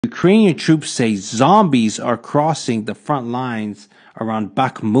Ukrainian troops say zombies are crossing the front lines around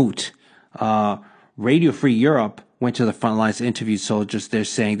Bakhmut. Radio Free Europe went to the front lines, interviewed soldiers. They're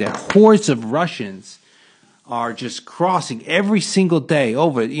saying that hordes of Russians are just crossing every single day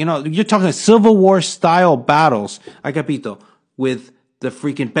over. You know, you're talking Civil War style battles, Agapito, with the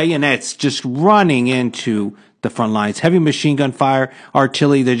freaking bayonets just running into the front lines. Heavy machine gun fire,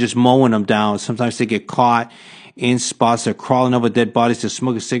 artillery, they're just mowing them down. Sometimes they get caught in spots. They're crawling over dead bodies to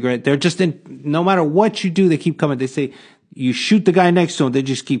smoke a cigarette. They're just in, no matter what you do, they keep coming. They say you shoot the guy next to them, they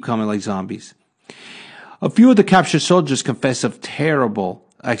just keep coming like zombies. A few of the captured soldiers confess of terrible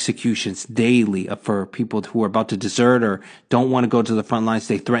executions daily for people who are about to desert or don't want to go to the front lines.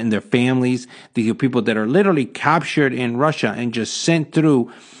 They threaten their families. These are people that are literally captured in Russia and just sent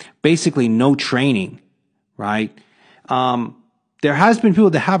through basically no training, right? There has been people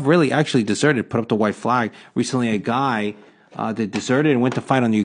that have really actually deserted, put up the white flag. Recently, a guy that deserted and went to fight on the